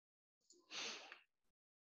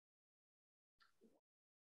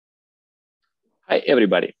Hi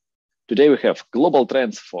everybody. Today we have global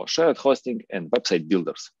trends for shared hosting and website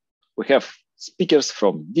builders. We have speakers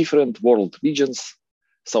from different world regions,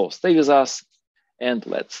 so stay with us and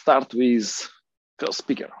let's start with first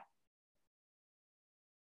speaker.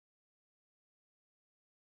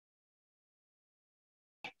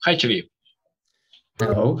 Hi, Xavier.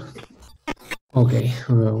 Hello. Okay.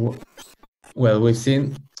 Well, we've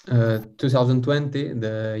seen 2020,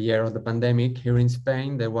 the year of the pandemic. Here in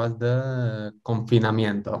Spain, there was the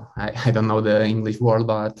confinamiento. I don't know the English word,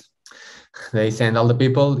 but they sent all the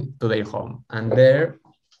people to their home. And there,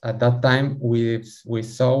 at that time, we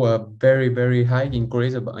saw a very high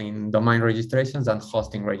increase in domain registrations and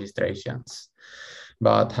hosting registrations.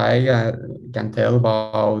 But I can tell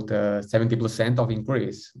about 70% of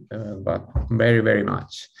increase, but very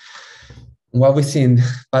much. What we see in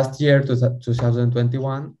past year,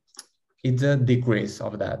 2021, it's a decrease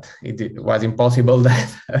of that. It was impossible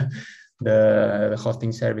that the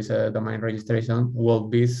hosting service domain registration will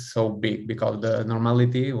be so big because the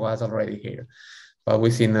normality was already here. But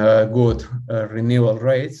we've seen good renewal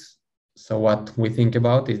rates. So what we think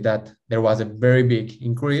about is that there was a very big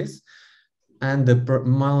increase, and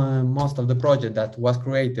most of the project that was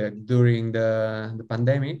created during the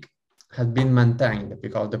pandemic has been maintained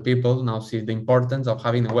because the people now see the importance of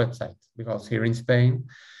having a website, because here in Spain,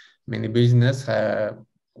 many businesses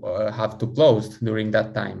have to close during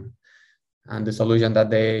that time. And the solution that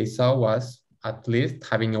they saw was at least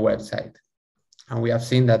having a website. And we have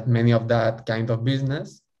seen that many of that kind of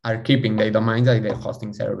business are keeping their domains like their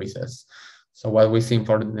hosting services. So what we've seen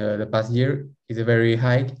for the past year is a very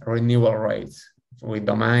high renewal rates with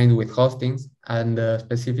domains, with hostings, and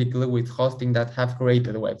specifically with hosting that have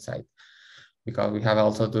created a website. Because we have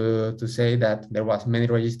also to say that there was many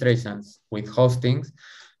registrations with hostings,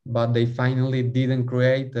 but they finally didn't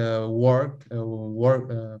create a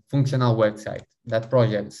functional website. That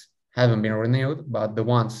projects haven't been renewed, but the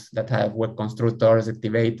ones that have web constructors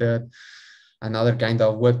activated and other kind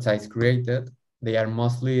of websites created, they are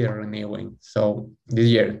mostly renewing. So this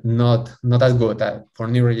year, not as good for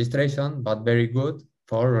new registration, but very good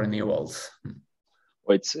for renewals.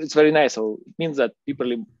 Well, it's very nice. So it means that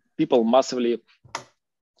people massively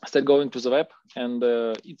start going to the web, and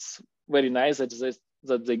it's very nice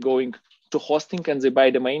that they're going to hosting and they buy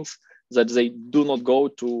domains, that they do not go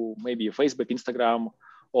to maybe Facebook, Instagram,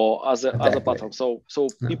 or other platforms. So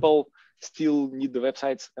people still need the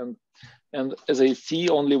websites, and as I see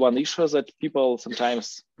only one issue that people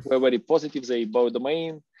sometimes were very positive. They bought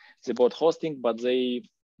domain, they bought hosting, but they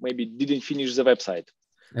maybe didn't finish the website.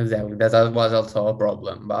 Exactly, that was also a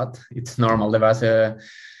problem, but it's normal. There was a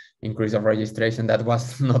increase of registration that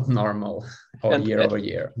was not normal year over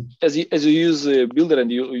year. As you use Builder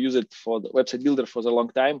and you use it for the website builder for a long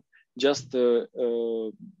time, just a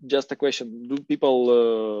question: do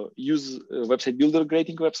people use website builder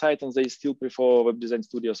creating website, and they still prefer Web Design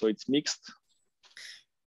Studio? So it's mixed.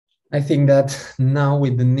 I think that now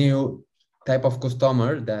with the new type of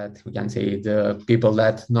customer that we can say the people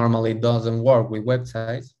that normally doesn't work with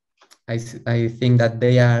websites, I think that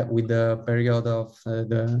they are with the period of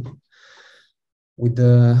with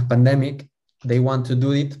the pandemic, they want to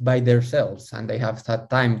do it by themselves and they have that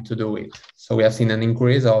time to do it. So we have seen an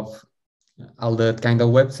increase of all the kind of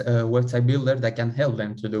website builder that can help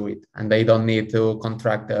them to do it, and they don't need to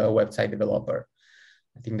contract a website developer.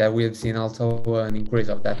 I think that we have seen also an increase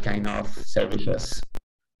of that kind of services.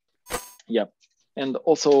 Yeah. And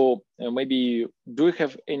also, maybe do you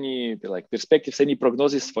have any perspectives, any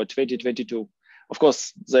prognosis for 2022? Of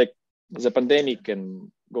course, the pandemic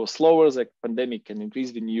can go slower. The pandemic can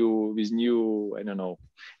increase with new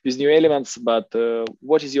elements. But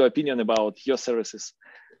what is your opinion about your services?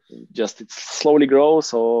 Just it slowly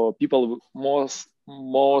grows, or people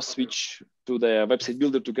more switch to the website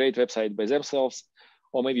builder to create website by themselves,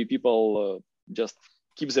 or maybe people just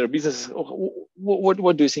keep their business.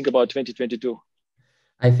 What do you think about 2022?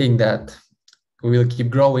 I think that we will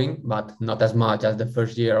keep growing, but not as much as the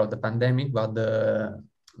first year of the pandemic, but the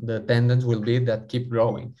tendency will be that keep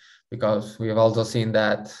growing, because we have also seen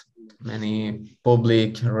that many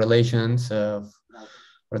public relations, for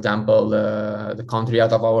example, the country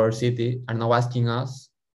out of our city are now asking us,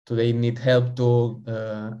 do they need help to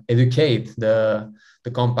educate the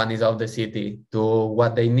companies of the city to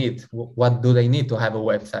what they need, what do they need to have a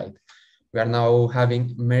website. We are now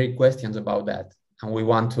having many questions about that. And we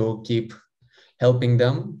want to keep helping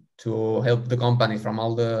them, to help the companies from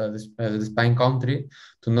all the Spain country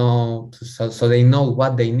to know, so they know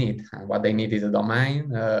what they need. And what they need is a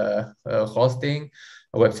domain, hosting,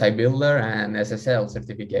 a website builder, and SSL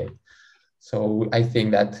certificate. So I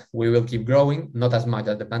think that we will keep growing, not as much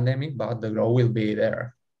as the pandemic, but the growth will be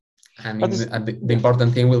there. And the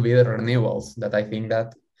important thing will be the renewals, that I think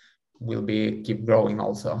that will be keep growing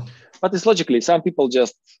also. But it's logically, some people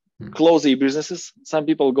just close their businesses, some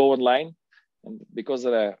people go online, and because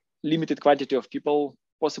there are limited quantity of people,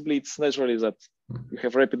 possibly it's naturally that you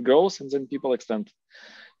have rapid growth and then people extend.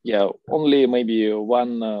 Yeah, only maybe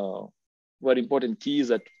one very important key is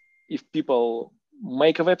that if people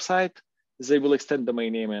make a website, they will extend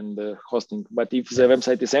domain name and hosting. But if the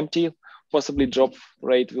website is empty, possibly drop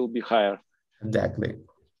rate will be higher. Exactly.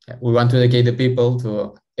 Yeah. We want to educate the people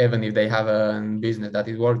to, even if they have a business that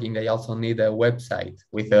is working, they also need a website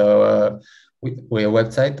with a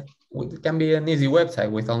website. It can be an easy website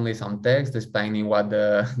with only some text explaining what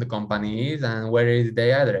the company is and where is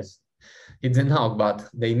the address. It's enough, but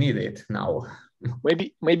they need it now.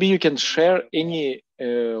 Maybe you can share any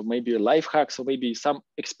maybe life hacks or maybe some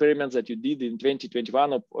experiments that you did in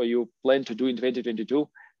 2021 or you plan to do in 2022.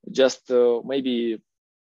 Just maybe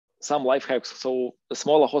some life hacks so the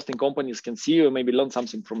smaller hosting companies can see or maybe learn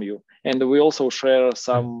something from you. And we also share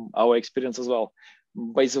some our experience as well.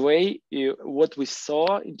 By the way, what we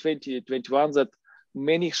saw in 2021 that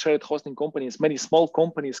many shared hosting companies, many small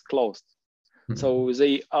companies closed. So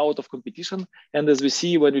they out of competition. And as we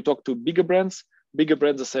see, when we talk to bigger brands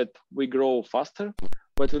have said we grow faster.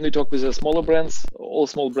 But when we talk with the smaller brands, all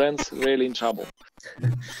small brands really in trouble.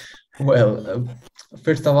 Well,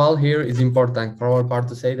 first of all, here is important for our part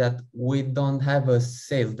to say that we don't have a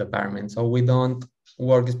sales department. So we don't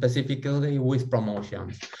work specifically with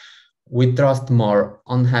promotions. We trust more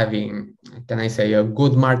on having, can I say, a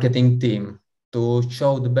good marketing team to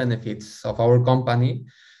show the benefits of our company,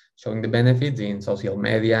 showing the benefits in social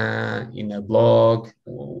media, in a blog,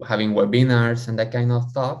 having webinars and that kind of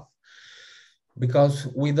stuff. Because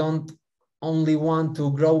we don't only want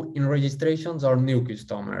to grow in registrations or new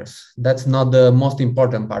customers. That's not the most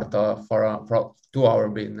important part to our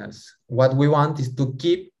business. What we want is to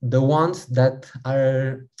keep the ones that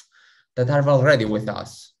are already with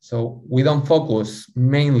us. So we don't focus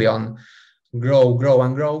mainly on grow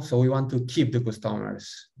and grow. So we want to keep the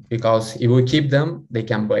customers, because if we keep them, they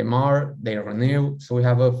can buy more, they renew. So we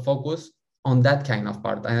have a focus on that kind of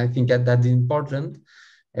part. And I think that that's important,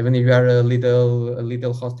 even if you are a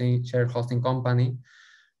little shared hosting company,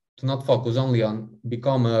 to not focus only on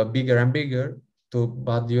become bigger and bigger,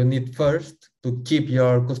 but you need first to keep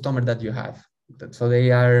your customer that you have, so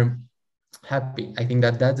they are happy. I think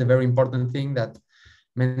that that's a very important thing that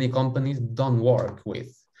many companies don't work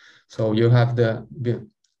with. So you have a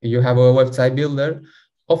website builder,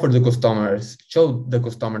 offer the customers, show the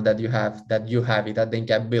customer that you have it, that they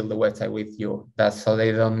can build the website with you. That's so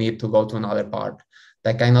they don't need to go to another part.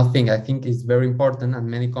 That kind of thing, I think, is very important, and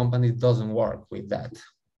many companies doesn't work with that.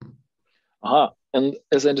 And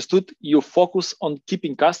as I understood, you focus on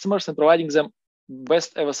keeping customers and providing them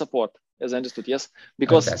best ever support, as I understood, yes?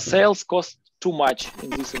 Because exactly. Sales cost too much in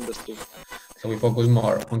this industry. So we focus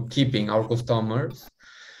more on keeping our customers.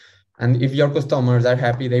 And if your customers are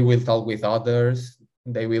happy, they will talk with others,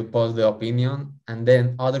 they will post the opinion, and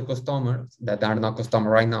then other customers that are not customer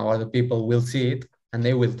right now, other people will see it and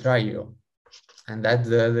they will try you. And that's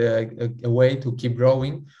a way to keep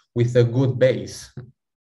growing with a good base.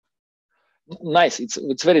 Nice,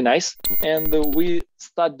 it's very nice. And we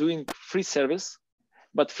start doing free service,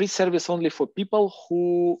 but free service only for people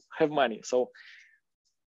who have money. So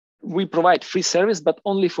we provide free service, but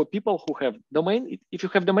only for people who have domain. If you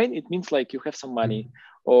have domain, it means like you have some money,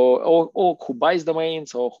 or who buys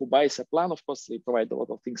domains or who buys a plan. Of course, they provide a lot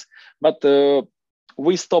of things. But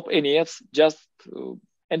we stop any ads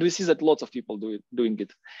and we see that lots of people doing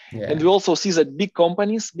it. Yeah. And we also see that big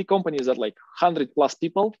companies that like 100+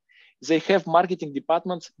 people, they have marketing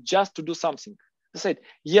departments just to do something. They said,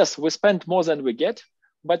 yes, we spend more than we get,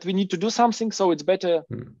 but we need to do something, so it's better.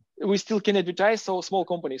 We still can advertise, so small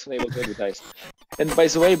companies are able to advertise. And by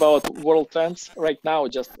the way, about world trends, right now,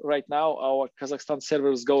 our Kazakhstan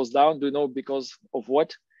servers goes down. Do you know because of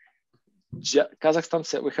what?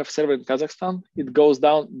 Kazakhstan, we have server in Kazakhstan. It goes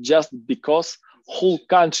down just because whole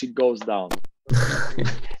country goes down.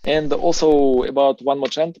 And also about one more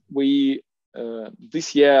trend, we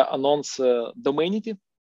this year announce Domainity.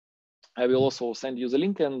 I will also send you the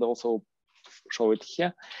link and also show it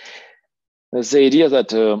here. The idea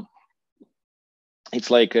that it's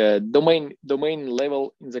like a domain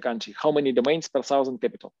level in the country. How many domains per 1,000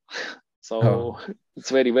 capital? So it's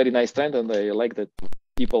very, very nice trend, and I like that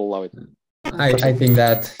people love it. I think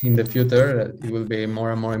that in the future it will be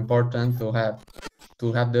more and more important to have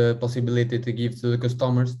the possibility to give to the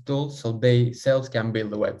customers tools so they themselves can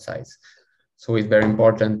build the websites. So it's very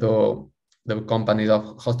important to the companies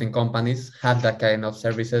of hosting companies have that kind of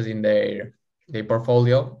services in their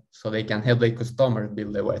portfolio, so they can help their customers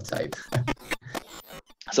build their website.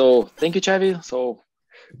 So thank you, Xavi. So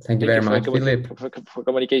thank you very much, Filip, for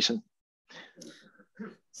communication.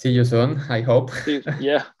 See you soon, I hope.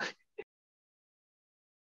 Yeah.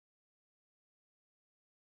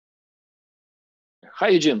 Hi,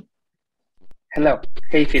 Eugen. Hello.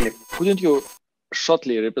 Hey, Filip. Couldn't you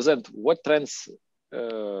shortly represent what trends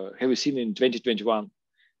have you seen in 2021?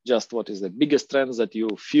 Just what is the biggest trends that you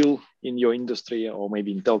feel in your industry or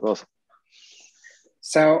maybe in telcos?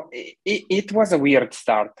 So it was a weird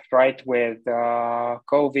start, right? With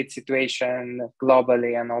COVID situation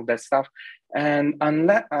globally and all that stuff. And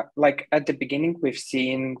unless, like at the beginning, we've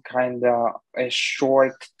seen kind of a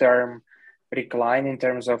short-term decline in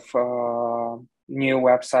terms of new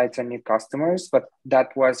websites and new customers, but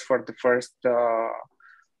that was for the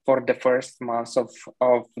first months of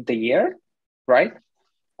the year, right?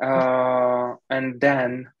 And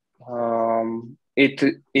then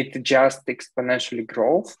it just exponentially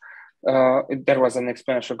growth. There was an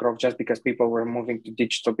exponential growth just because people were moving to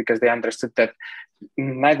digital, because they understood that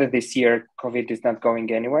neither this year COVID is not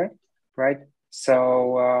going anywhere, right?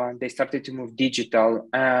 So they started to move digital,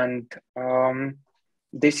 and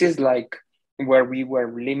this is like where we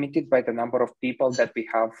were limited by the number of people that we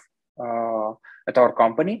have at our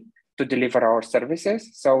company to deliver our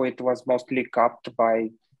services. So it was mostly capped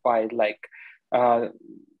by like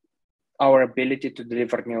our ability to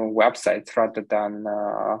deliver new websites rather than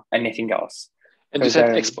anything else. And so you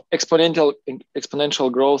said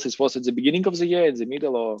exponential growth. Was at the beginning of the year, in the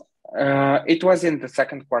middle, or? It was in the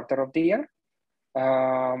second quarter of the year.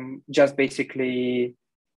 Just basically,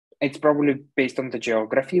 it's probably based on the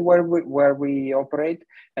geography where we operate,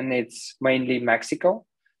 and it's mainly Mexico.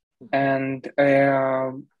 And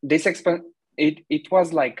it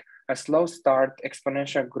was like a slow start,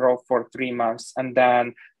 exponential growth for 3 months, and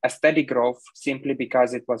then a steady growth simply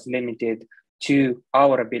because it was limited to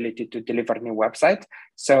our ability to deliver new websites.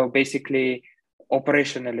 So basically,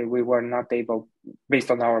 operationally, we were not able,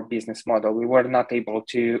 based on our business model, we were not able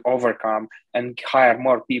to overcome and hire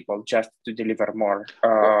more people just to deliver more.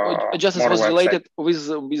 Just more it was websites. related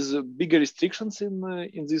with bigger restrictions in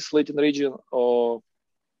this Latin region, or?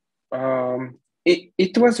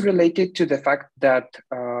 It was related to the fact that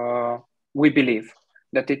we believe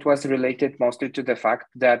that it was related mostly to the fact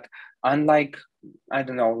that, unlike, I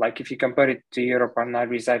don't know, like if you compare it to Europe, and I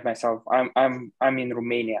reside myself, I'm in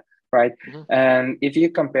Romania, right? Mm-hmm. And if you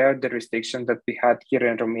compare the restriction that we had here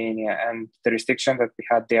in Romania and the restriction that we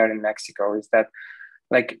had there in Mexico, is that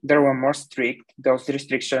like they were more strict. Those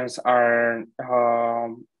restrictions are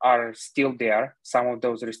still there. Some of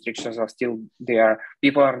those restrictions are still there.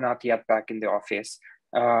 People are not yet back in the office.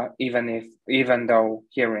 Even though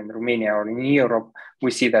here in Romania or in Europe,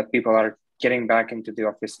 we see that people are getting back into the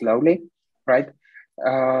office slowly, right?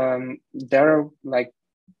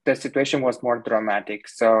 The situation was more dramatic.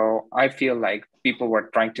 So I feel like people were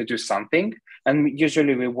trying to do something. And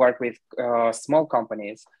usually we work with small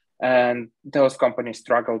companies, and those companies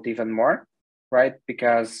struggled even more, right?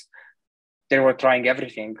 Because they were trying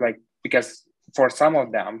everything, because for some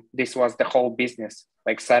of them, this was the whole business,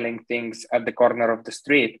 like selling things at the corner of the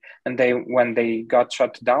street. And when they got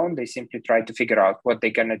shut down, they simply tried to figure out what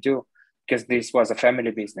they're gonna do, because this was a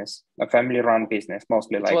family business, a family-run business,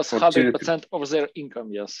 mostly. It was 100% of their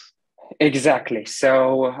income, yes. Exactly.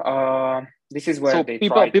 So this is where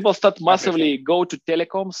people start massively go to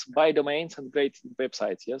telecoms, buy domains, and create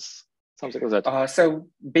websites. Yes. Something like that. So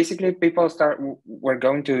basically, people were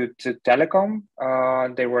going to telecom.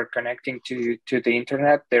 They were connecting to the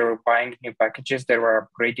internet. They were buying new packages. They were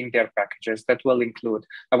upgrading their packages. That will include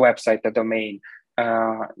a website, a domain,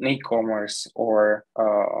 e-commerce, or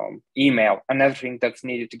email, and everything that's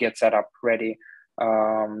needed to get set up ready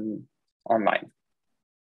online.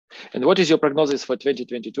 And what is your prognosis for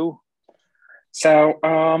 2022? So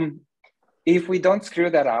if we don't screw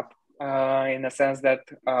that up, in a sense that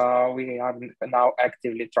we are now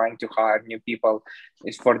actively trying to hire new people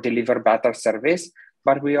is for deliver better service,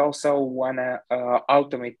 but we also want to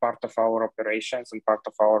automate part of our operations and part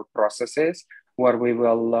of our processes, where we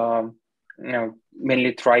will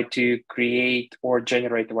mainly try to create or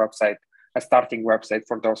generate a starting website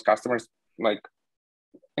for those customers, like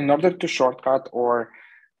in order to shortcut or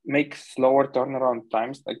make slower turnaround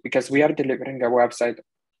times, like because we are delivering a website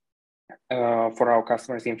for our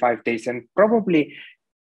customers in 5 days, and probably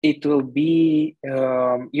it will be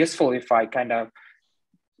useful if I kind of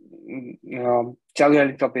tell you a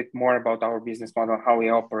little bit more about our business model, how we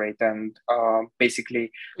operate, and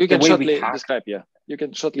basically you can shortly describe. Yeah, you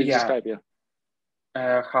can shortly describe. Yeah.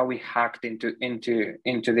 how we hacked into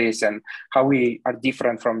this and how we are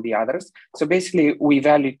different from the others. So basically, we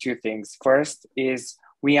value two things. First is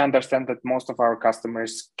we understand that most of our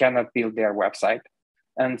customers cannot build their website.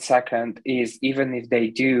 And second is even if they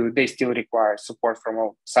do, they still require support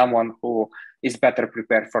from someone who is better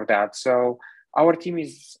prepared for that. So our team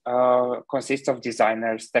is consists of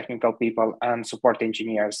designers, technical people, and support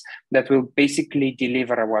engineers that will basically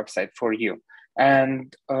deliver a website for you.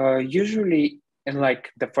 And usually, in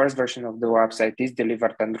like the first version of the website is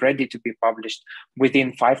delivered and ready to be published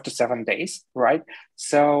within 5 to 7 days, right?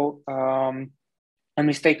 So and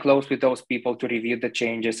we stay close with those people to review the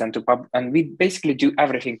changes and and we basically do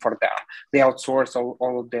everything for them. They outsource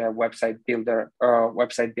all of the website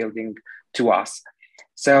building to us.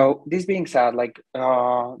 So this being said, like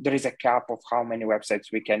there is a cap of how many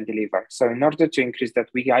websites we can deliver. So in order to increase that,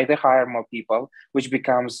 we either hire more people, which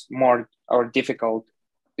becomes more or difficult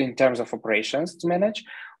in terms of operations to manage,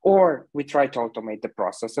 or we try to automate the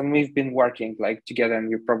process. And we've been working like together, and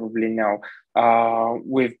you probably know,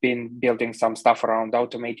 we've been building some stuff around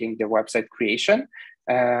automating the website creation.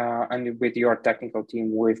 And with your technical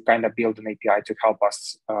team, we've kind of built an API to help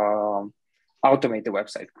us automate the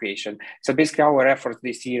website creation. So basically our efforts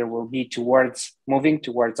this year will be towards moving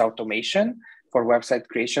towards automation for website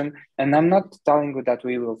creation. And I'm not telling you that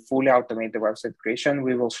we will fully automate the website creation.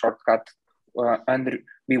 We will shortcut and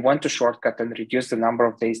we want to shortcut and reduce the number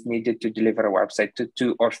of days needed to deliver a website to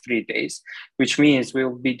 2 or 3 days, which means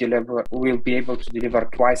we'll be able to deliver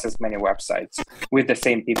twice as many websites with the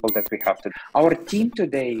same people that we have today. Our team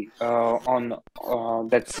today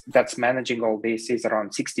that's managing all this is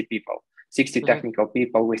around 60 people, 60 technical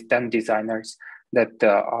people with 10 designers that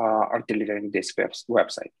are delivering this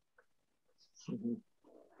website.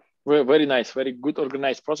 Very nice, very good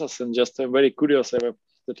organized process, and just very curious that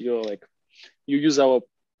you use our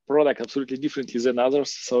product absolutely differently than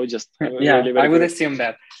others. So just really I would assume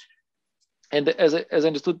that. And as I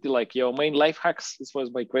understood, like your main life hacks. This was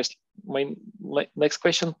my question. My next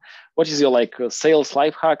question: what is your sales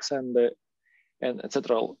life hacks and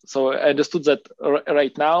etc. So I understood that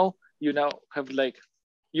right now you have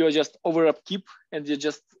you are just over upkeep, and you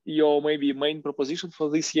just your maybe main proposition for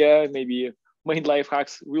this year, maybe main life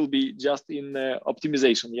hacks will be just in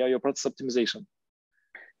optimization. Yeah, your process optimization.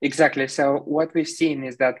 Exactly. So what we've seen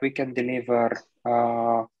is that we can deliver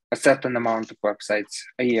a certain amount of websites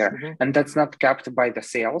a year, and that's not capped by the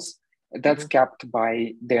sales. That's capped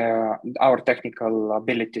by our technical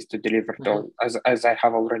abilities to deliver those, as I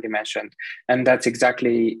have already mentioned. And that's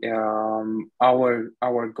exactly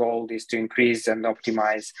our goal is to increase and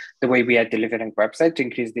optimize the way we are delivering websites to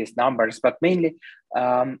increase these numbers. But mainly,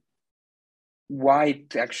 why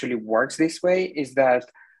it actually works this way is that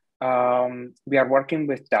we are working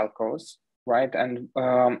with telcos, right? And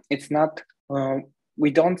it's not,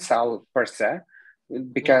 we don't sell per se,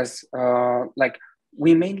 because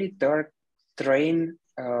we mainly train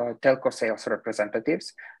telco sales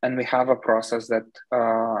representatives, and we have a process that,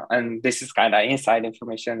 and this is kind of inside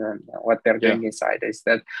information, and what they're doing inside is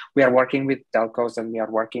that we are working with telcos, and we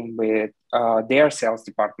are working with their sales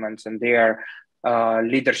departments and their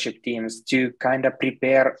leadership teams to kind of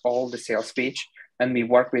prepare all the sales pitch. And we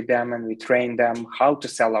work with them and we train them how to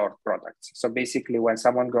sell our products. So basically, when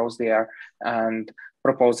someone goes there and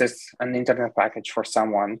proposes an internet package for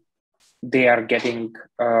someone, they are getting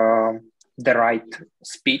the right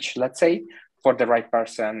speech, let's say, for the right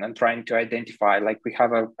person, and trying to identify, we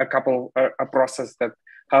have a process that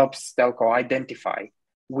helps telco identify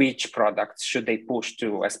which products should they push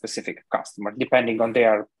to a specific customer, depending on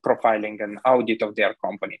their profiling and audit of their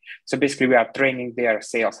company. So basically, we are training their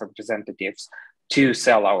sales representatives to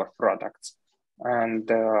sell our products. And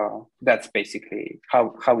that's basically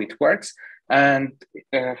how it works. And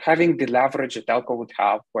having the leverage a telco would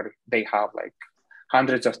have, where they have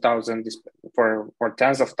hundreds of thousands or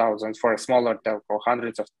tens of thousands for a smaller telco,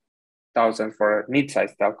 hundreds of thousands for a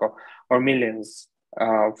mid-sized telco, or millions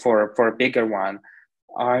for a bigger one.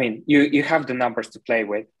 I mean, you have the numbers to play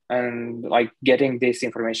with, and getting this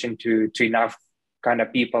information to enough kind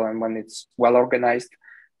of people, and when it's well organized,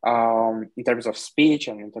 in terms of speech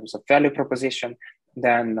and in terms of value proposition,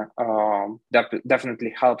 then that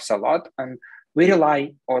definitely helps a lot. And we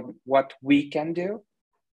rely on what we can do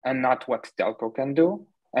and not what telco can do.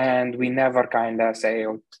 And we never kind of say,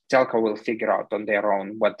 oh, telco will figure out on their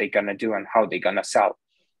own what they're going to do and how they're going to sell.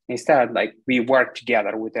 Instead, we work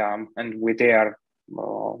together with them and with their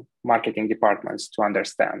marketing departments to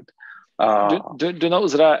understand. Do you know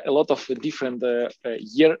there are a lot of different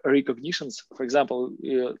year recognitions? For example,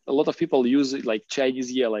 a lot of people use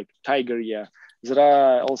Chinese year, like Tiger year, there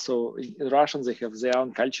are also in Russian, they have their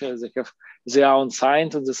own culture, they have their own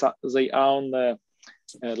signs and their own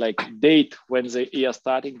like date when the year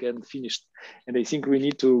starting and finished. And I think we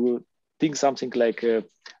need to think something like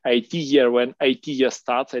IT year when IT year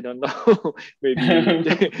starts. I don't know, maybe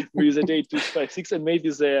with the date 256, and maybe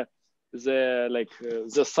the like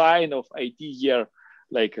the sign of IT year,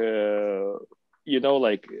 like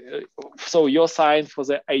so your sign for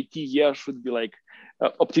the IT year should be like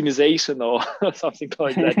optimization or something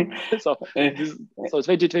like that. So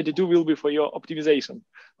 2022 will be for your optimization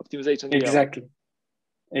year.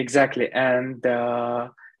 Exactly. And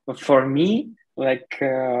for me, like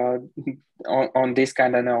on this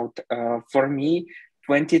kind of note, for me,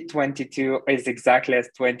 2022 is exactly as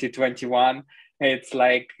 2021. It's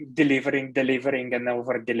like delivering, and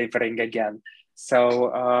over delivering again.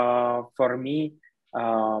 So for me,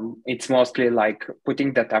 it's mostly like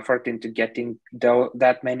putting that effort into getting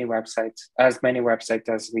as many websites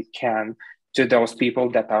as we can to those people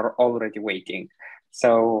that are already waiting.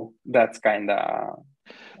 So that's kind of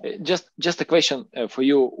just a question for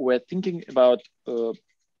you. We're thinking about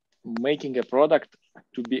making a product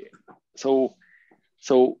to be so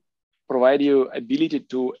provide you ability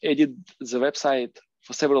to edit the website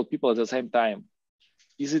for several people at the same time.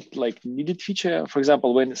 Is it like needed feature, for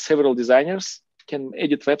example, when several designers can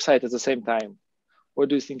edit website at the same time? What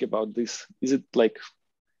do you think about this? Is it like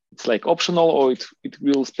it's like optional, or it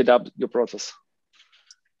will speed up your process?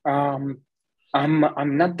 I'm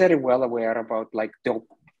not very well aware about like the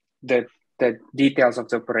details of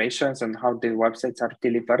the operations and how the websites are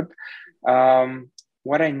delivered.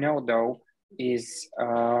 What I know though is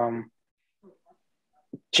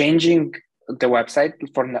changing the website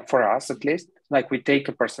for us at least. Like we take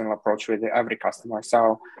a personal approach with every customer.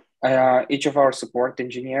 So each of our support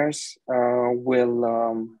engineers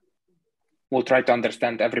will try to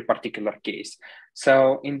understand every particular case.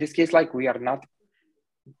 So in this case, like we are not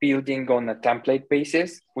building on a template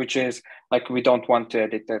basis, which is like we don't want to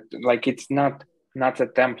edit it. Like it's not a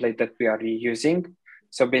template that we are using.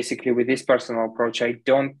 So basically with this personal approach, I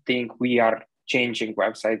don't think we are changing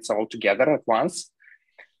websites altogether at once.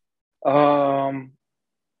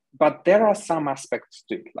 But there are some aspects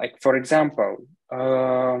to it. Like for example,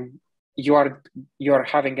 you are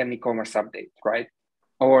having an e-commerce update, right?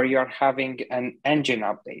 Or you're having an engine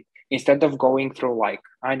update. Instead of going through like,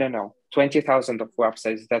 I don't know, 20,000 of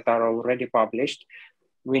websites that are already published,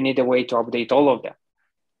 we need a way to update all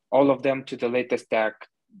of them to the latest tech,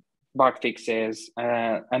 bug fixes,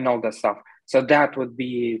 and all that stuff. So that would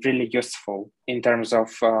be really useful in terms of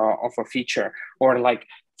a feature. Or like,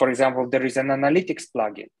 for example, there is an analytics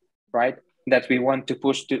plugin, right? That we want to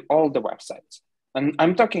push to all the websites. And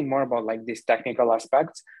I'm talking more about like these technical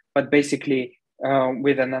aspects, but basically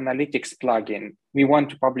with an analytics plugin, we want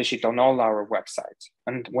to publish it on all our websites.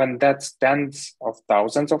 And when that's tens of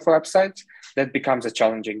thousands of websites, that becomes a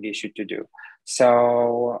challenging issue to do.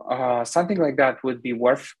 So something like that would be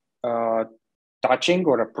worth touching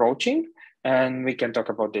or approaching. And we can talk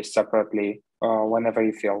about this separately whenever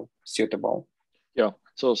you feel suitable. Yeah.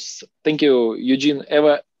 So thank you, Eugen.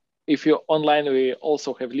 If you're online, we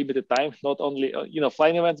also have limited time, not only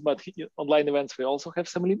offline events, but online events, we also have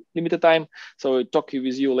some limited time. So I'll talk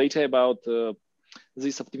with you later about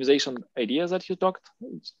this optimization ideas that you talked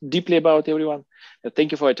deeply about, everyone.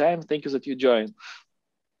 Thank you for your time. Thank you that you joined.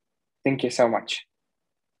 Thank you so much.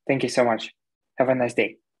 Thank you so much. Have a nice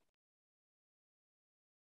day.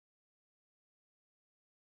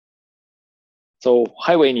 So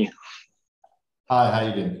hi, Wayne. Hi, how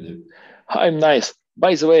you doing, Filip? I'm nice.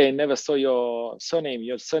 By the way, I never saw your surname.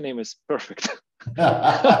 Your surname is perfect.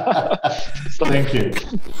 Thank you.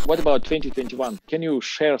 What about 2021? Can you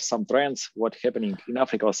share some trends? What's happening in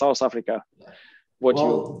Africa or South Africa?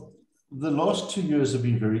 The last 2 years have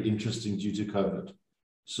been very interesting due to COVID.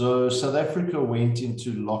 So South Africa went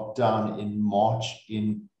into lockdown in March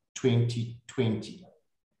in 2020.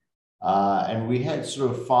 And we had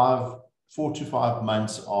sort of 4 to 5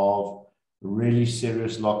 months of really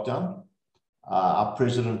serious lockdown. Our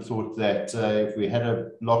president thought that if we had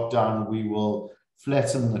a lockdown, we will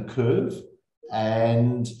flatten the curve.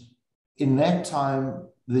 And in that time,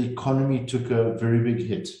 the economy took a very big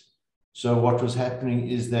hit. So what was happening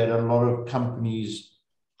is that a lot of companies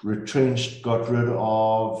retrenched, got rid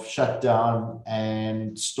of, shut down,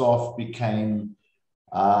 and staff became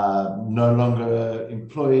no longer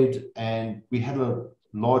employed. And we had a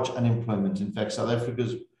large unemployment. In fact, South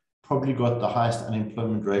Africa's probably got the highest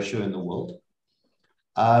unemployment ratio in the world.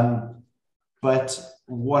 But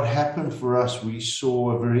what happened for us, we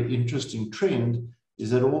saw a very interesting trend,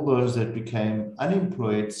 is that all those that became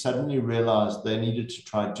unemployed suddenly realized they needed to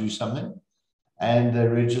try and do something. and they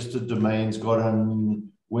registered domains, got on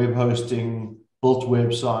web hosting, built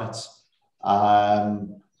websites,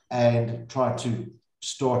 and tried to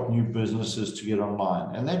start new businesses to get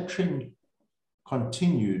online. And that trend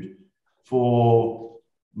continued for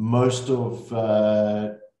most of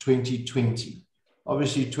 2020.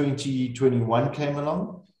 Obviously, 2021 came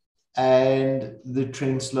along, and the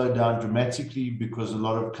trend slowed down dramatically because a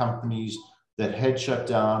lot of companies that had shut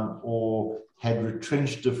down or had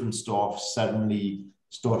retrenched different staff suddenly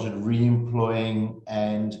started re-employing,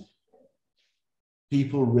 and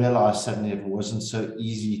people realized suddenly it wasn't so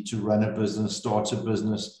easy to run a business, start a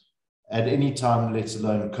business at any time, let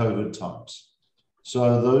alone COVID times.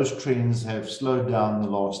 So those trends have slowed down the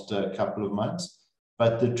last couple of months,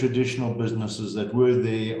 but the traditional businesses that were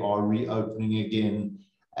there are reopening again.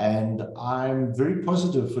 And I'm very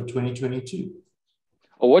positive for 2022.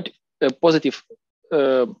 What positive,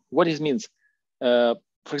 what it means? For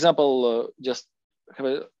example, just have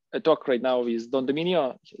a talk right now with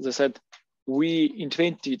DonDominio. They said, we in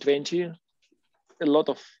 2020,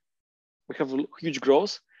 we have huge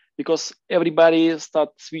growth because everybody start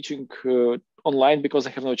switching online because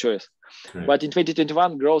they have no choice. Correct. But in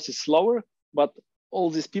 2021, growth is slower, but all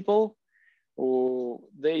these people,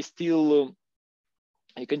 they still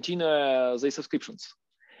continue their subscriptions.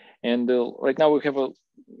 And right now we have a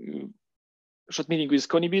short meeting with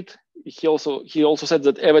Konibit. He also said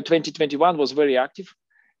that ever 2021 was very active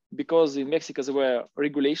because in Mexico there were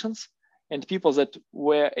regulations, and people that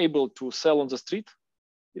were able to sell on the street,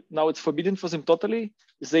 now it's forbidden for them totally.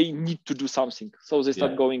 They need to do something, so they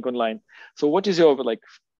start going online. So what is your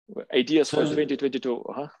ideas for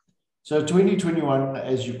 2022? So 2021,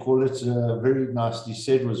 as you call it, very nicely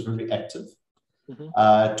said, was very active. Mm-hmm.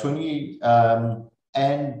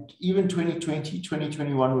 And even 2020,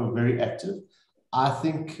 2021 were very active. I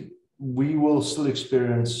think we will still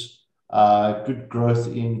experience good growth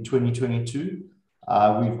in 2022.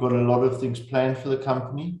 We've got a lot of things planned for the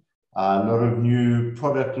company, a lot of new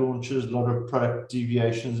product launches, a lot of product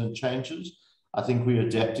deviations and changes. I think we're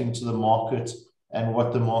adapting to the market and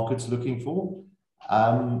what the market's looking for.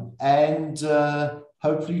 And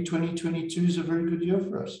hopefully 2022 is a very good year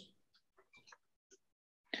for us.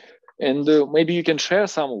 And maybe you can share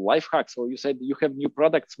some life hacks. Or you said you have new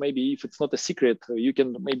products. Maybe if it's not a secret, you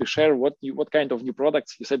can maybe share what kind of new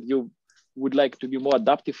products you said you would like to be more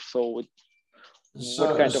adaptive. So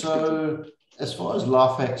as far as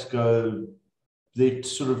life hacks go,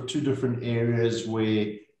 there's sort of two different areas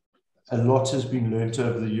where a lot has been learned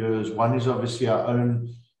over the years. One is obviously our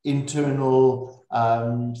own internal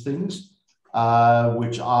things,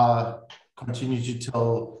 which I continue to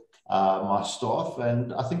tell my staff.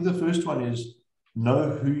 And I think the first one is know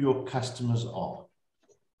who your customers are.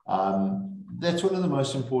 That's one of the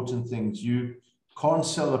most important things. You can't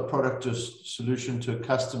sell a product or solution to a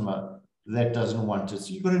customer that doesn't want it.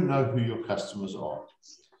 So you've got to know who your customers are.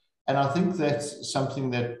 And I think that's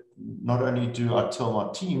something that not only do I tell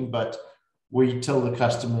my team, but we tell the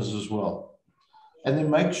customers as well. And then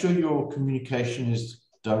make sure your communication is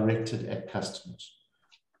directed at customers.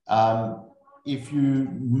 If you're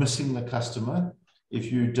missing the customer,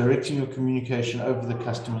 if you're directing your communication over the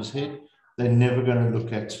customer's head, they're never going to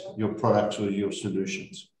look at your products or your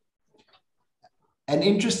solutions. And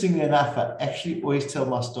interestingly enough, I actually always tell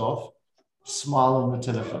my staff, smile on the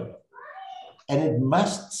telephone. And it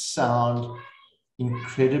must sound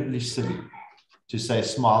incredibly silly to say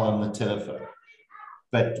smile on the telephone.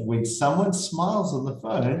 But when someone smiles on the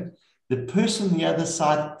phone, the person on the other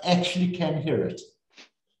side actually can hear it.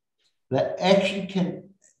 They actually can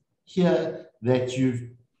hear that you're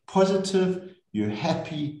positive, you're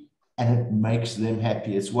happy, and it makes them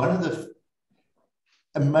happy. It's one of the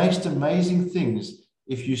most amazing things.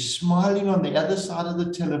 If you're smiling on the other side of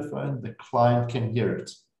the telephone, the client can hear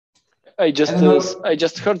it. I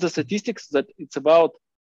just heard the statistics that it's about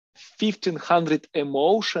 1,500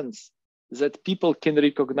 emotions that people can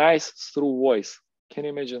recognize through voice. Can you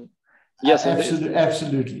imagine? Yes,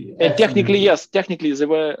 absolutely. And technically, yes, technically, there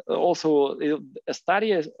were also a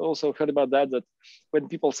study. I also heard about that when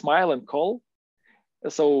people smile and call,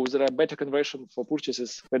 so there are better conversion for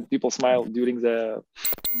purchases when people smile during the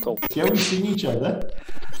call. Yeah, we see each other,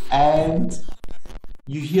 and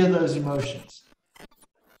you hear those emotions.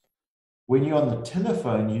 When you're on the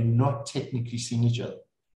telephone, you're not technically seeing each other,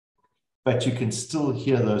 but you can still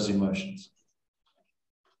hear those emotions.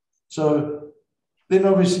 So then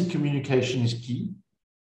obviously communication is key.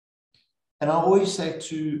 And I always say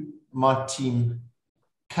to my team,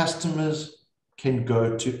 customers can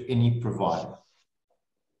go to any provider.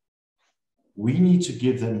 We need to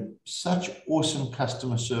give them such awesome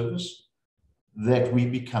customer service that we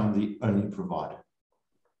become the only provider.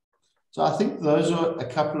 So I think those are a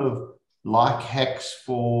couple of hacks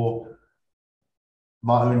for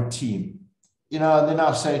my own team. You know, and then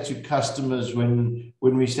I say to customers when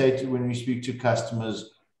we speak to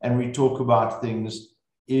customers and we talk about things,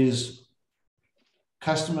 is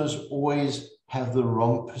customers always have the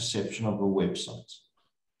wrong perception of a website,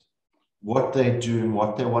 what they do and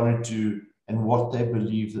what they want to do and what they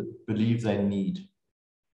believe they need.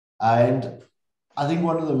 And I think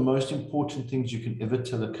one of the most important things you can ever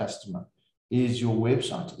tell a customer is your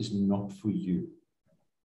website is not for you.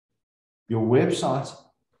 Your website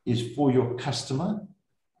is for your customer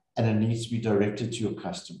and it needs to be directed to your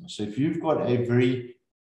customer. So if you've got a very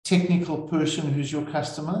technical person who's your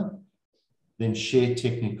customer, then share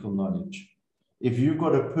technical knowledge. If you've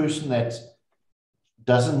got a person that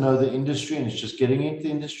doesn't know the industry and is just getting into the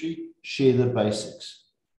industry, share the basics.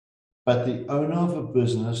 But the owner of a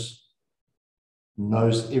business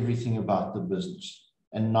knows everything about the business.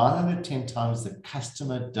 And 9 out of 10 times the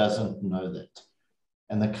customer doesn't know that.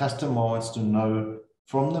 And the customer wants to know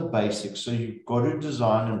from the basics. So you've got to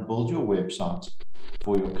design and build your website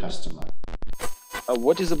for your customer.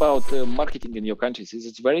 What is about marketing in your countries? Is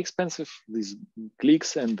it very expensive? These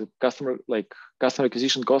clicks and the customer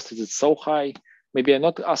acquisition cost, is it so high? Maybe I'm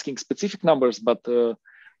not asking specific numbers, but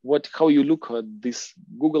how you look at this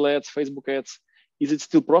Google ads, Facebook ads, is it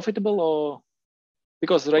still profitable? Or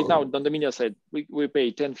because right now DonDominio said we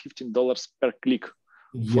pay $10-15 per click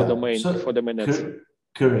for the main ads.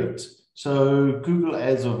 Correct. So Google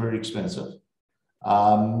ads are very expensive.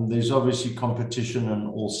 There's obviously competition on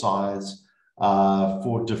all sides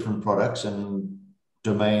for different products and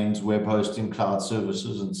domains, web hosting, cloud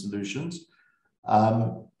services and solutions.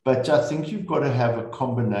 But I think you've got to have a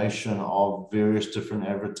combination of various different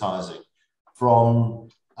advertising, from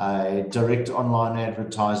direct online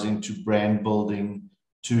advertising to brand building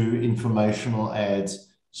to informational ads.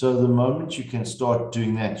 So the moment you can start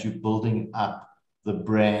doing that, you're building up the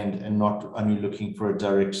brand and not only looking for a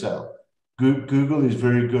direct sale. Google is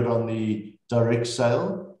very good on the direct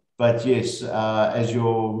sale, but yes, as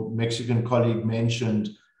your Mexican colleague mentioned,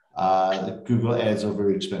 Google ads are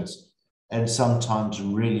very expensive and sometimes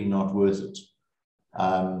really not worth it.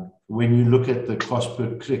 When you look at the cost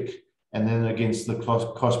per click and then against the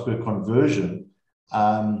cost per conversion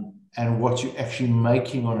and what you're actually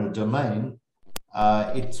making on a domain,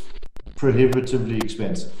 it's prohibitively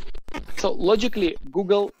expensive. So logically,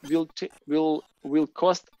 Google will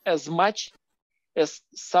cost as much as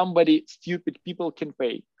somebody stupid people can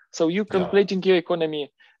pay. So you calculating your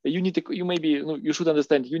economy, you should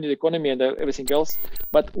understand unit economy and everything else.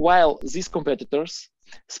 But while these competitors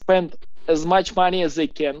spend as much money as they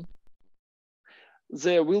can,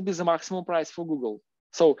 there will be the maximum price for Google.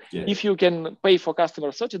 So if you can pay for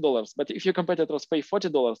customers $30, but if your competitors pay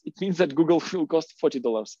 $40, it means that Google will cost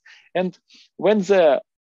 $40. And when the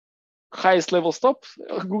highest level stops,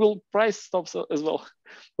 Google price stops as well.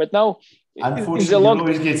 But now, unfortunately, you'll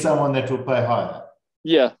always get someone that will pay higher.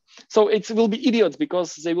 Yeah, so it will be idiots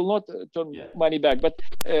because they will not turn money back. But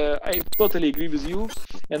I totally agree with you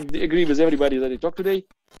and agree with everybody that I talked today.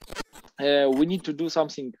 We need to do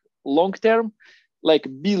something long term, like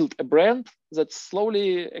build a brand that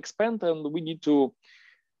slowly expand, and we need to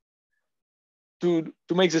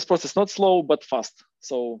make this process not slow but fast.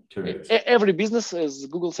 So every business, as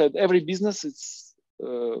Google said, every business is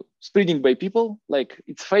spreading by people. Like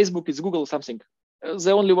it's Facebook, it's Google, something.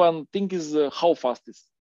 The only one thing is how fast it is.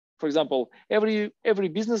 For example, every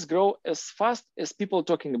business grow as fast as people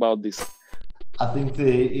talking about this. I think there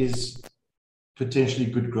is potentially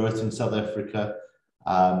good growth in South Africa.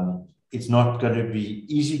 It's not going to be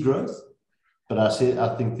easy growth, but I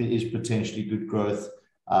think there is potentially good growth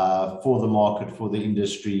for the market, for the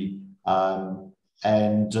industry. I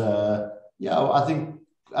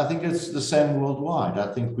think it's the same worldwide.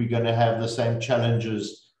 I think we're going to have the same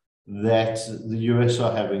challenges that the US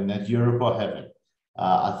are having, that Europe are having.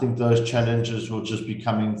 I think those challenges will just be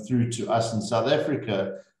coming through to us in South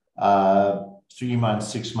Africa 3 months,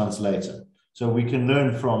 6 months later. So we can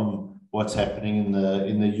learn from what's happening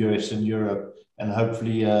in the US and Europe, and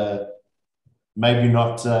hopefully maybe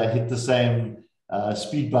not hit the same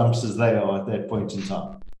speed bumps as they are at that point in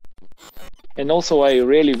time. And also, I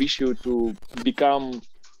really wish you to become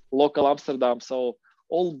local Amsterdam. So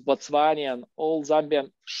all Botswanian, all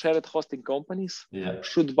Zambian shared hosting companies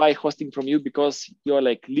should buy hosting from you, because you're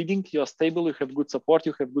like leading, you're stable, you have good support,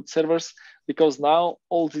 you have good servers. Because now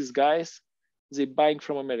all these guys, they're buying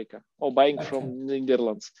from America or buying from the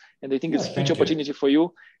Netherlands. And I think it's a huge opportunity for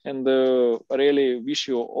you. And I really wish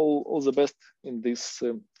you all the best in this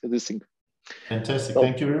thing. Fantastic. So,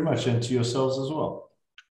 thank you very much, and to yourselves as well.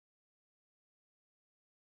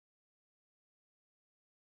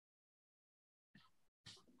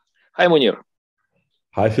 hi, Munir.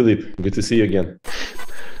 Hi, Filip. Good to see you again.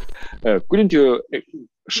 Couldn't you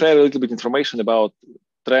share a little bit information about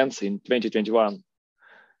trends in 2021,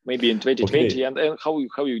 maybe in 2020, Okay. and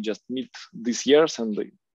how you just meet these years and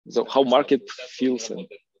how market feels? And...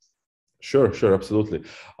 Sure, absolutely.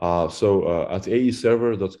 At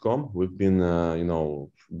aeserver.com, we've been,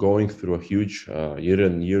 going through a huge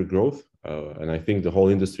year-on-year growth, and I think the whole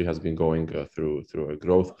industry has been going through a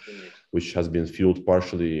growth, which has been fueled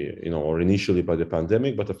partially, or initially by the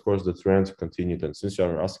pandemic, but of course the trends continued. And since you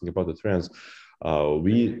are asking about the trends,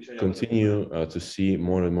 we continue to see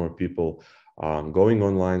more and more people going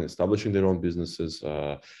online, establishing their own businesses,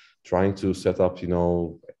 trying to set up,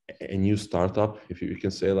 a new startup, if you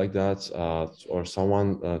can say like that, or someone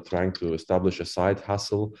trying to establish a side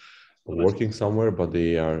hustle, working somewhere, but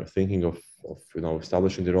they are thinking of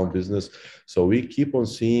establishing their own business. So we keep on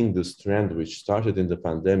seeing this trend, which started in the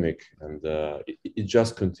pandemic, and it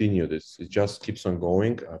just continued. It just keeps on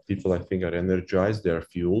going. People, I think, are energized. They are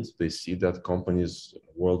fueled. They see that companies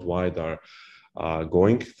worldwide are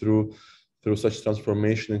going through such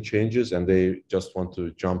transformation and changes, and they just want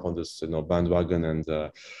to jump on this bandwagon and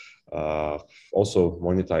also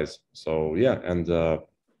monetize. So yeah, and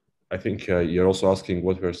I think you're also asking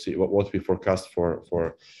what we forecast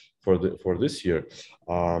for this year.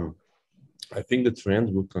 I think the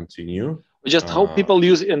trend will continue. Just how people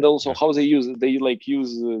use, and also how they use. They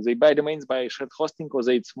they buy domains by shared hosting, or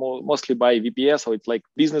it's mostly by VPS, or it's like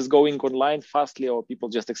business going online fastly, or people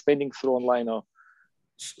just expanding through online, or.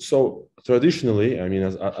 So traditionally, I mean,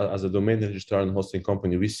 as a domain registrar and hosting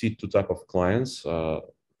company, we see two types of clients.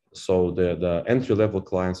 So the entry-level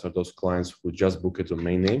clients are those clients who just book a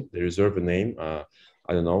domain name. They reserve a name. I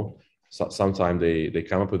don't know. Sometimes they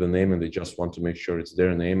come up with a name and they just want to make sure it's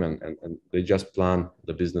their name, and they just plan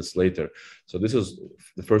the business later. So this is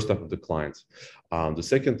the first type of the clients. The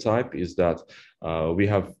second type is that we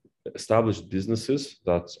have established businesses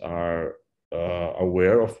that are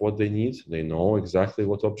aware of what they need. They know exactly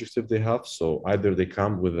what objective they have. So either they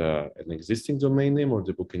come with an existing domain name, or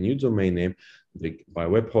they book a new domain name. By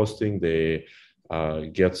web hosting, they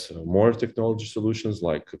get more technology solutions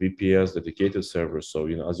like VPS, dedicated servers. So,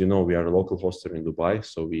 as you know, we are a local hoster in Dubai.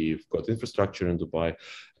 So we've got infrastructure in Dubai,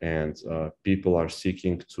 and people are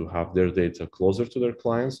seeking to have their data closer to their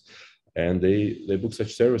clients, and they book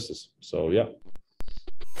such services. So yeah.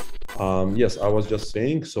 Yes, I was just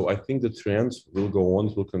saying, so I think the trends will go on,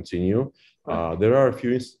 will continue. There are a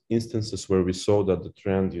few instances where we saw that the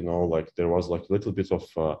trend, like there was like a little bit of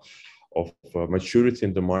maturity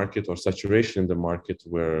in the market, or saturation in the market,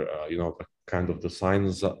 where, kind of the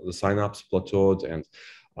sign-ups plateaued, and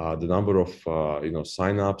the number of,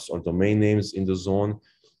 sign-ups or domain names in the zone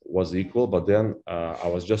was equal. But then I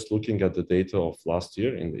was just looking at the data of last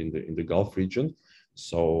year in the Gulf region.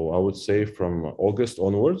 So I would say from August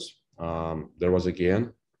onwards, there was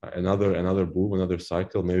again another boom, another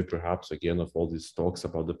cycle, maybe perhaps again of all these talks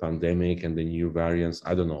about the pandemic and the new variants.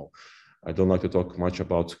 I don't know. I don't like to talk much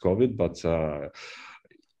about COVID, but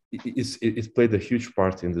it played a huge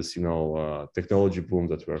part in this, technology boom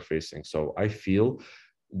that we're facing. So I feel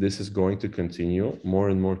this is going to continue. More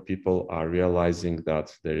and more people are realizing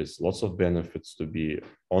that there is lots of benefits to be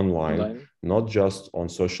online, not just on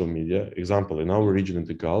social media. Example, in our region in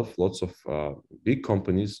the Gulf, lots of big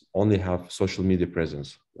companies only have social media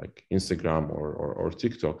presence, like Instagram or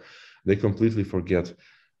TikTok. They completely forget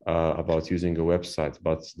about using a website,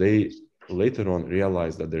 but they later on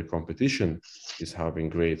realize that their competition is having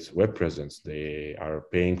great web presence. They are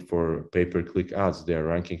paying for pay-per-click ads. They are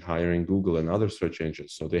ranking higher in Google and other search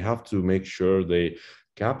engines. So they have to make sure they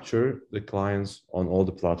capture the clients on all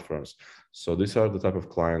the platforms. So these are the type of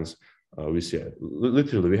clients we see.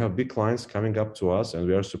 Literally, we have big clients coming up to us, and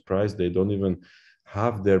we are surprised they don't even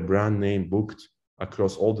have their brand name booked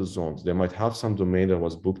across all the zones. They might have some domain that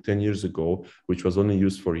was booked 10 years ago, which was only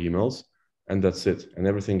used for emails, and that's it. And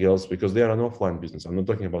everything else, because they are an offline business. I'm not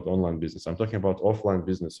talking about online business. I'm talking about offline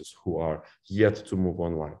businesses who are yet to move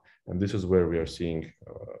online. And this is where we are seeing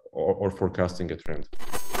or forecasting a trend.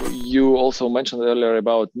 You also mentioned earlier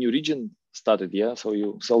about new region started, yeah? So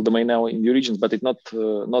you sell domain now in new regions, but it's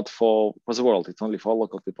not for the world. It's only for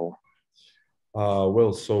local people.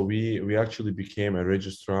 Well, so we actually became a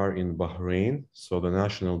registrar in Bahrain. So the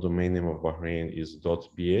national domain name of Bahrain is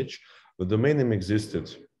 .bh. The domain name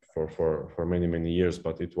existed for many years,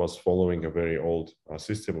 but it was following a very old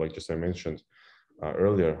system, like just I mentioned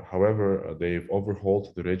earlier. However, they've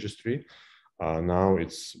overhauled the registry. Now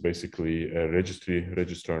it's basically a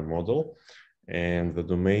registrar model. And the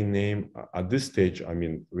domain name at this stage, I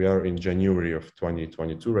mean, we are in January of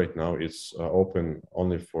 2022 right now. It's open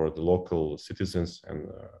only for the local citizens and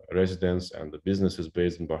residents and the businesses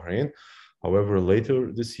based in Bahrain. However,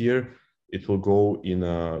 later this year, it will go in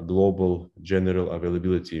a global general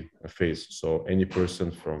availability phase. So any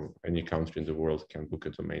person from any country in the world can book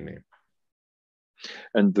a domain name.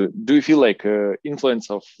 And do you feel like influence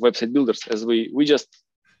of website builders, as we just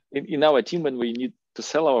in our team, when we need to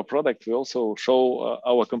sell our product, we also show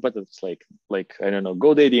our competitors like I don't know,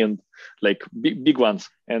 GoDaddy and like big ones,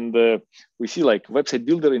 and we see like website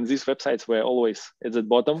builder in these websites were always at the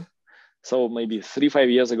bottom. So maybe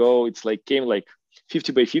 3-5 years ago, it's like came like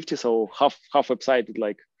 50 by 50, so half website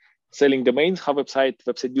like selling domains, half website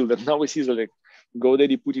builder. Now we see that like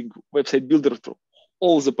GoDaddy putting website builder through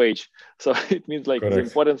all the page. So it means like Correct.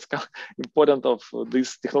 the important of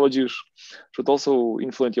this technology should also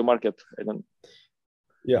influence your market.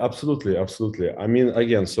 Yeah, absolutely. I mean,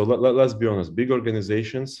 again, so let's be honest, big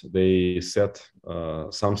organizations, they set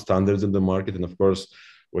some standards in the market. And of course,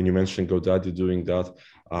 when you mentioned GoDaddy doing that,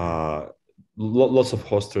 lots of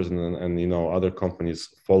hosters and you know, other companies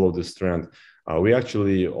follow this trend. We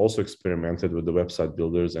actually also experimented with the website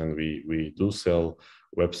builders, and we do sell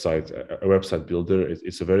a website builder.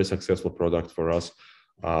 It's a very successful product for us.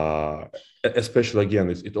 Especially again,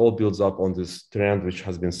 it all builds up on this trend which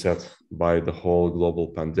has been set by the whole global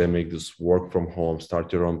pandemic, this work from home,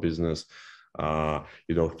 start your own business,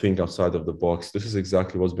 you know, think outside of the box. This is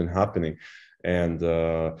exactly what's been happening. And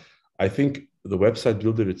I think the website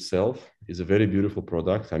builder itself is a very beautiful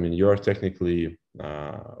product. I mean, you are technically,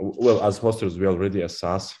 well, as hosters, we're already a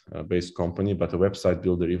SaaS based company, but a website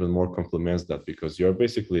builder even more complements that, because you're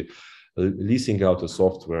basically leasing out a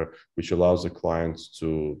software which allows the clients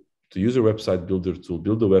to use a website builder to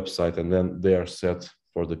build a website, and then they are set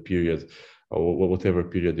for the period or whatever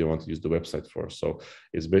period they want to use the website for. So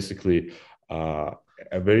it's basically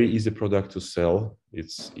a very easy product to sell.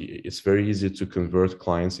 It's very easy to convert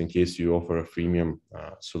clients in case you offer a freemium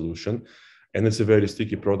solution. And it's a very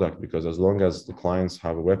sticky product, because as long as the clients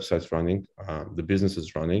have a website running, the business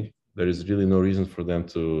is running, there is really no reason for them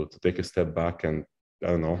to take a step back and, I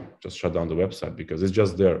don't know, just shut down the website, because it's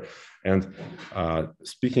just there. And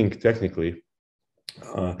speaking technically,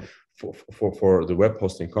 for the web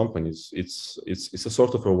hosting companies, it's a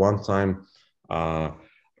sort of a one-time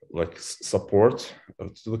like support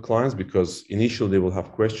to the clients, because initially they will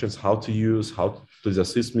have questions, how to use, how to please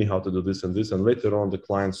assist me, how to do this and this, and later on the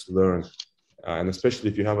clients learn. And especially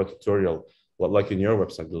if you have a tutorial, like in your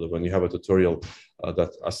website builder, when you have a tutorial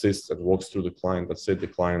that assists and walks through the client, that's it, the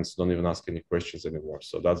clients don't even ask any questions anymore.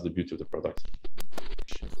 So that's the beauty of the product.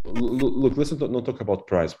 Look, let's not talk about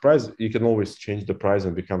price. You can always change the price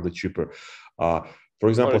and become the cheaper. For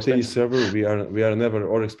example, TD Server, we are never,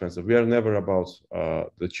 or expensive. We are never about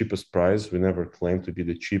the cheapest price. We never claim to be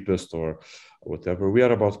the cheapest or whatever. We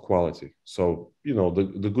are about quality. So, you know,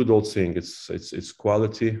 the good old saying, it's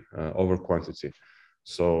quality over quantity.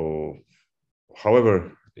 So,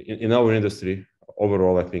 however, in our industry,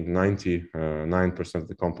 overall, I think 99% of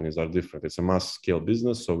the companies are different. It's a mass scale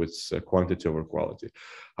business, so it's quantity over quality.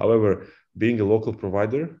 However, being a local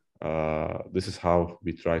provider, this is how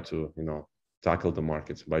we try to, you know, tackle the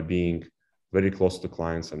market, by being very close to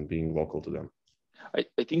clients and being local to them.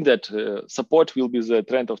 I think that support will be the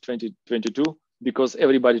trend of 2022, because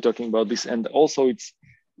everybody talking about this, and also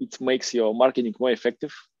it makes your marketing more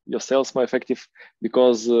effective, your sales more effective,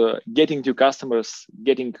 because getting new customers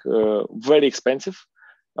getting very expensive.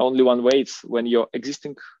 Only one way is when your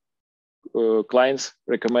existing clients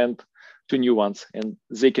recommend to new ones, and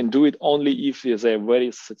they can do it only if they're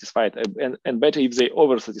very satisfied, and better if they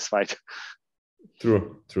over satisfied.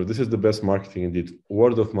 True. This is the best marketing indeed.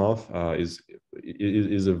 Word of mouth is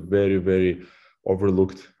a very, very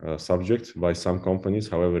overlooked subject by some companies.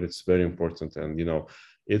 However, it's very important, and you know,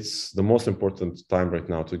 it's the most important time right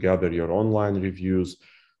now to gather your online reviews,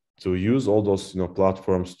 to use all those, you know,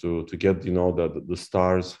 platforms to get, you know, the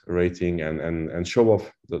stars rating and show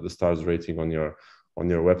off the stars rating on your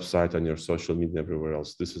website, on your social media, everywhere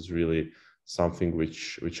else. This is really something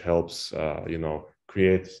which helps you know,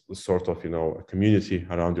 create a sort of, you know, a community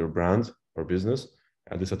around your brand or business,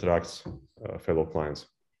 and this attracts fellow clients.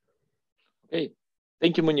 Okay,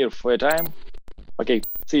 thank you, Munir, for your time. Okay,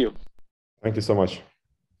 see you. Thank you so much.